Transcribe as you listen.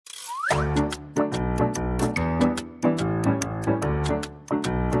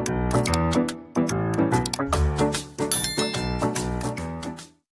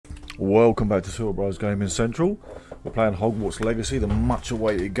Welcome back to Tillbros Gaming Central. We're playing Hogwarts Legacy, the much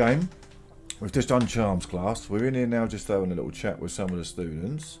awaited game. We've just done Charms class. We're in here now just having a little chat with some of the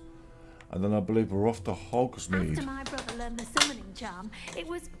students. And then I believe we're off to Hogsmeade. After my brother learned the summoning charm, it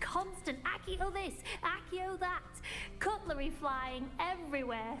was constant Accio this, Accio that, cutlery flying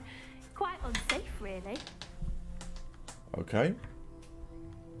everywhere. Quite unsafe, really. Okay.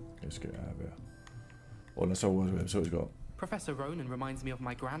 Let's get out of here. Oh, that's all he's got. Professor Ronan reminds me of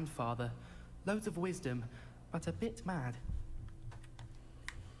my grandfather. Loads of wisdom, but a bit mad.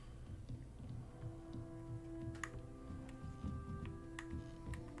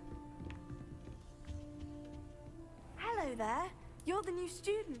 Hello there. You're the new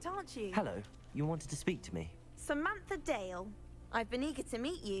student, aren't you? Hello. You wanted to speak to me? Samantha Dale. I've been eager to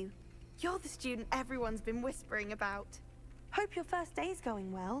meet you. You're the student everyone's been whispering about. Hope your first day's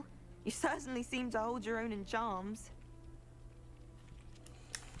going well. You certainly seem to hold your own in charms.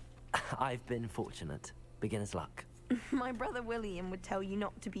 I've been fortunate. Beginner's luck. My brother William would tell you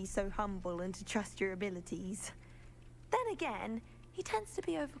not to be so humble and to trust your abilities. Then again, he tends to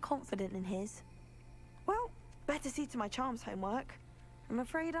be overconfident in his. Well, better see to my charms homework. I'm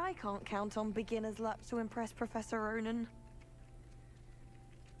afraid I can't count on beginner's luck to impress Professor Ronan.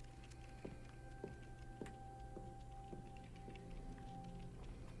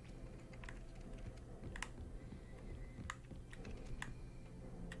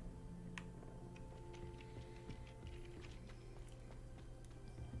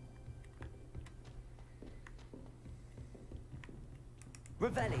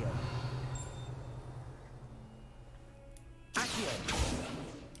 Revelio. Accio.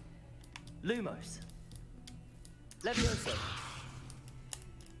 Lumos. Levioso.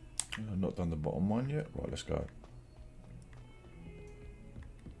 I've not done the bottom one yet. Right, let's go.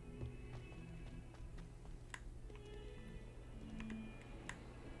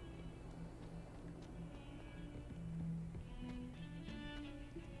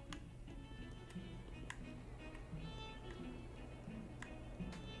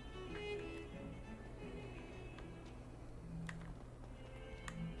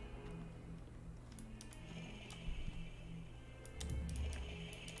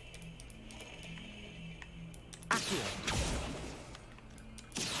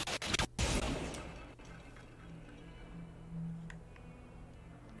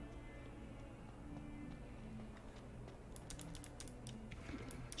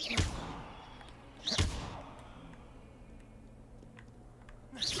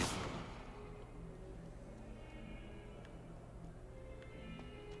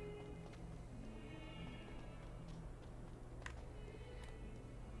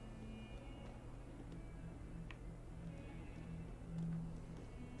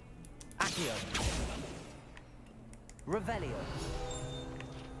 Accio. Revelio.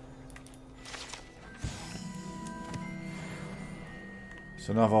 It's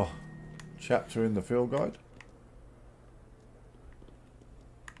another chapter in the field guide.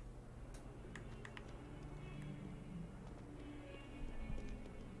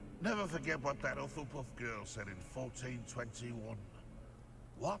 Never forget what that Hufflepuff girl said in 1421.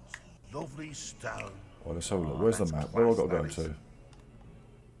 What lovely stone. Oh, let's have a look. Where's the map? Where have I got to go to?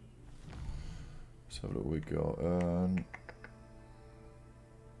 Let's have a look what we got.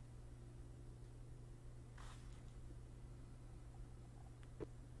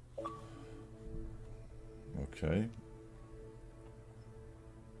 Okay.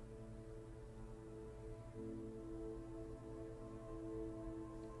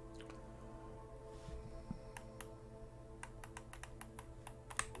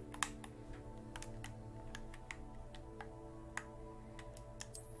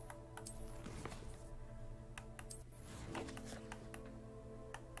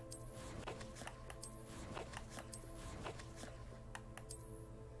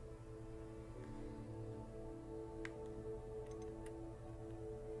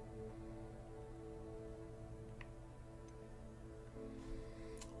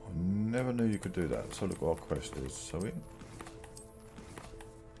 Never knew you could do that. So look what our quest is. So we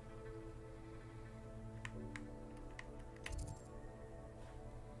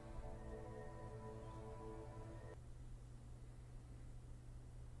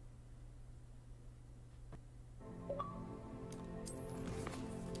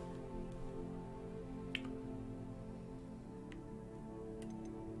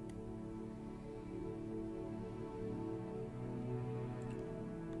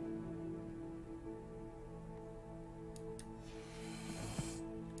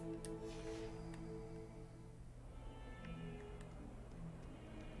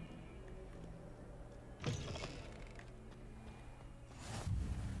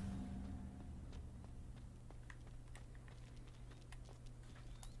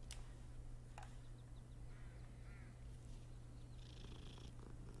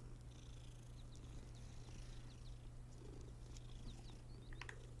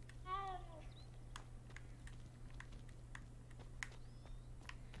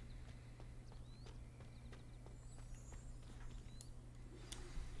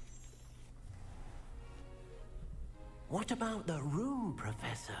What about the room,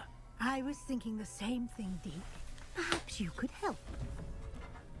 Professor? I was thinking the same thing, Deke. Perhaps you could help.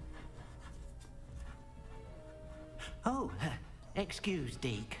 Oh, excuse,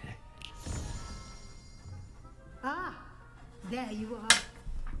 Deke. Ah, there you are.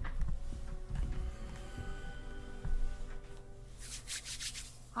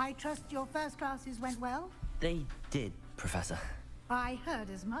 I trust your first classes went well? They did, Professor. I heard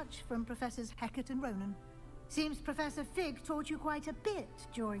as much from Professors Hecat and Ronan. Seems Professor Fig taught you quite a bit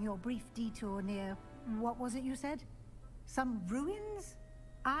during your brief detour near... what was it you said? Some ruins?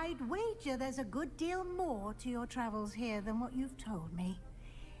 I'd wager there's a good deal more to your travels here than what you've told me.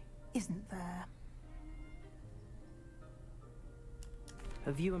 Isn't there?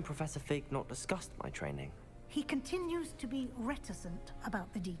 Have you and Professor Fig not discussed my training? He continues to be reticent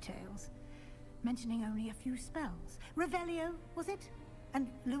about the details, mentioning only a few spells. Revelio, was it? And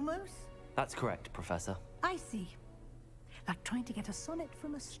Lumos? That's correct, Professor. I see. Like trying to get a sonnet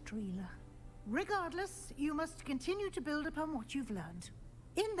from a streeler. Regardless, you must continue to build upon what you've learned.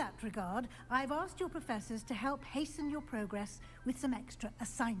 In that regard, I've asked your professors to help hasten your progress with some extra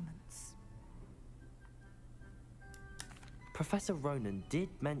assignments. Professor Ronan did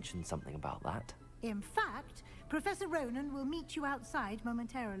mention something about that. In fact, Professor Ronan will meet you outside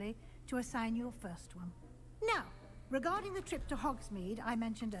momentarily to assign your first one. Now, regarding the trip to Hogsmeade I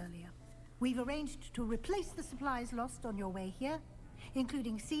mentioned earlier, we've arranged to replace the supplies lost on your way here,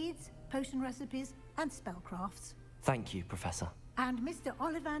 including seeds, potion recipes, and spellcrafts. Thank you, Professor. And Mr.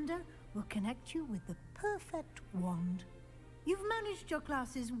 Ollivander will connect you with the perfect wand. You've managed your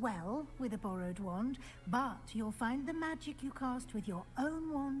classes well with a borrowed wand, but you'll find the magic you cast with your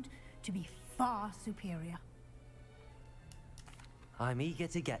own wand to be far superior. I'm eager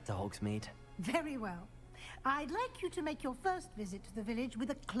to get to Hogsmeade. Very well. I'd like you to make your first visit to the village with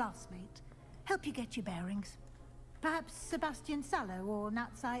a classmate. Help you get your bearings. Perhaps Sebastian Sallow or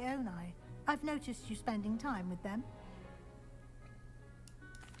Natsai Onai. I've noticed you spending time with them.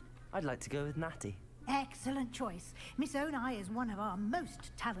 I'd like to go with Natty. Excellent choice. Miss Onai is one of our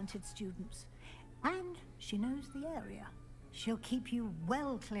most talented students. And she knows the area. She'll keep you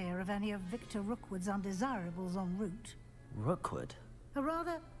well clear of any of Victor Rookwood's undesirables en route. Rookwood? A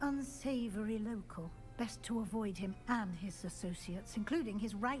rather unsavory local. Best to avoid him and his associates, including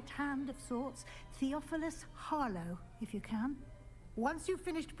his right hand of sorts, Theophilus Harlow, if you can. Once you've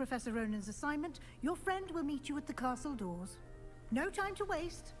finished Professor Ronan's assignment, your friend will meet you at the castle doors. No time to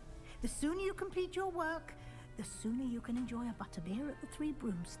waste. The sooner you complete your work, the sooner you can enjoy a butterbeer at the Three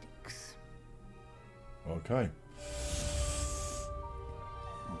Broomsticks. Okay.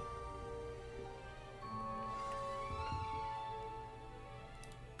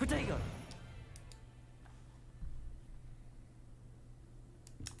 Protego!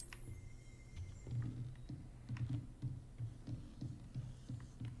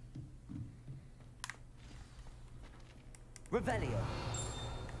 Revelio!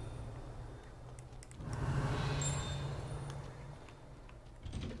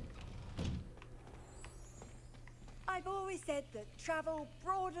 I've always said that travel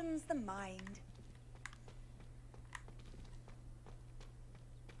broadens the mind.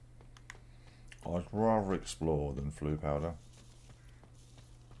 I'd rather explore than flu powder.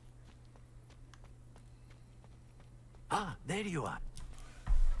 Ah, there you are.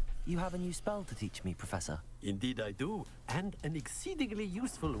 You have a new spell to teach me, Professor. Indeed I do, and an exceedingly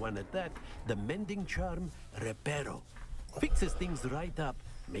useful one at that. The mending charm, Reparo. Fixes things right up,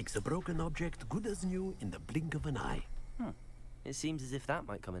 makes a broken object good as new in the blink of an eye. It seems as if that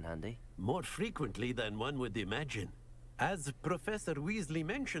might come in handy. More frequently than one would imagine. As Professor Weasley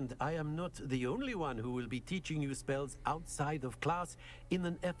mentioned, I am not the only one who will be teaching you spells outside of class in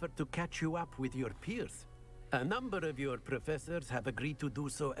an effort to catch you up with your peers. A number of your professors have agreed to do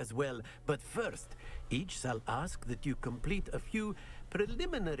so as well, but first, each shall ask that you complete a few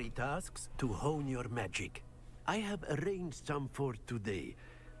preliminary tasks to hone your magic. I have arranged some for today.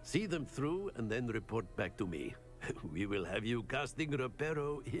 See them through and then report back to me. We will have you casting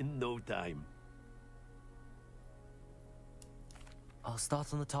Reparo in no time. I'll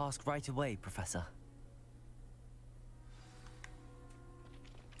start on the task right away, Professor.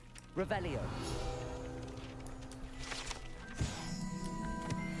 Revelio.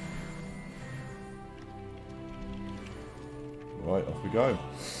 Right, off we go.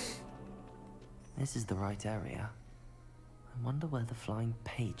 This is the right area. I wonder where the flying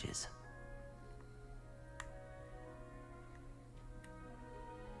page is.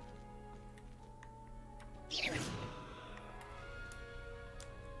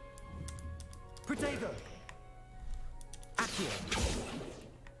 Protego! Accio!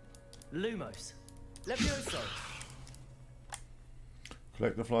 Lumos! Levioso!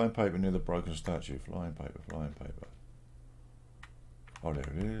 Collect the flying paper near the broken statue. Flying paper, flying paper. Oh, there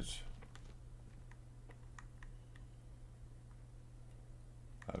it is.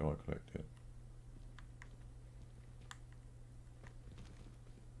 How do I collect it?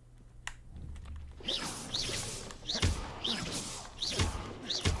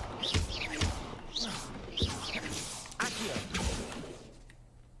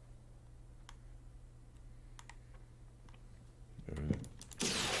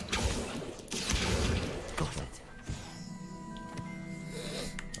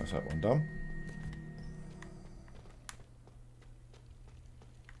 That's that one done.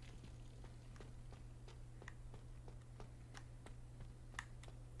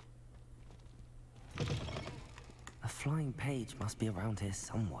 A flying page must be around here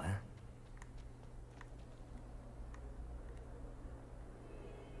somewhere.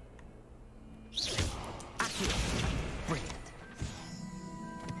 Brilliant.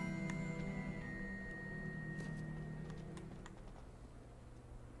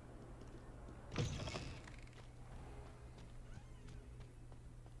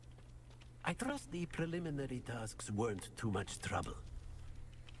 I trust the preliminary tasks weren't too much trouble.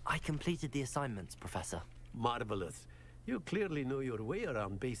 I completed the assignments, Professor. Marvelous. You clearly know your way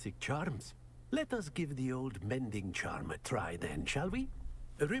around basic charms. Let us give the old mending charm a try then, shall we?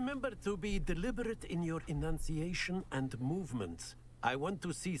 Remember to be deliberate in your enunciation and movements. I want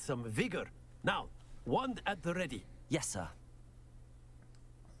to see some vigor. Now, wand at the ready. Yes, sir.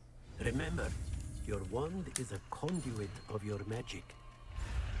 Remember, your wand is a conduit of your magic.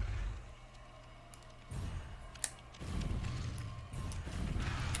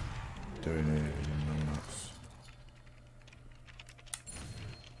 Doing it in minutes.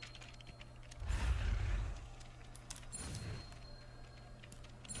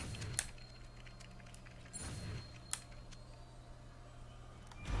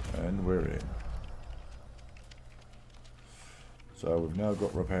 And we're in. So we've now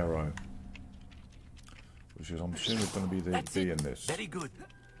got Reparo, which is, I'm assuming, going to be the B in this. Very good.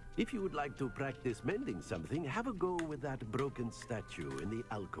 If you would like to practice mending something, have a go with that broken statue in the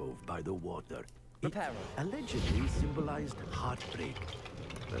alcove by the water. Reparo. It allegedly symbolized heartbreak.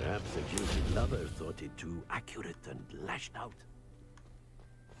 Perhaps a jilted lover thought it too accurate and lashed out.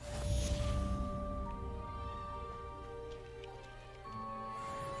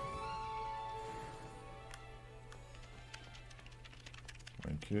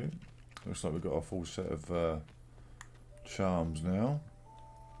 Thank you. Looks like we've got a full set of charms now.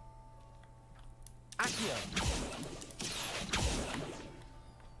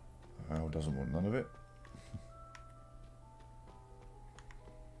 Al doesn't want none of it.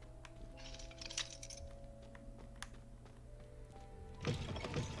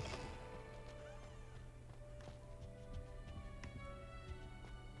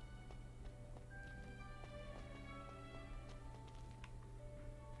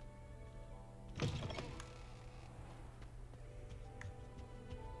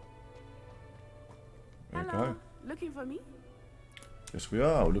 Hello. Looking for me? Yes, we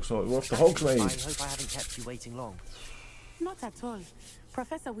are. Looks like we're off to Hogsmeade. I hope I haven't kept you waiting long. Not at all.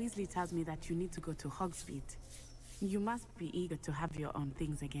 Professor Weasley tells me that you need to go to Hogsmeade. You must be eager to have your own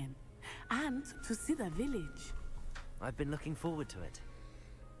things again. And to see the village. I've been looking forward to it.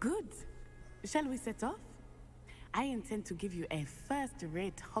 Good. Shall we set off? I intend to give you a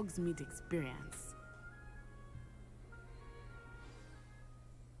first-rate Hogsmeade experience.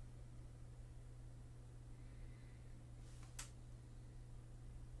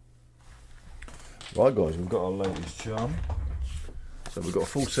 Right guys, we've got our latest charm. So we've got a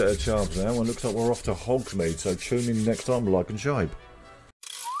full set of charms now, and looks like we're off to Hogsmeade, so tune in next time, like and shape.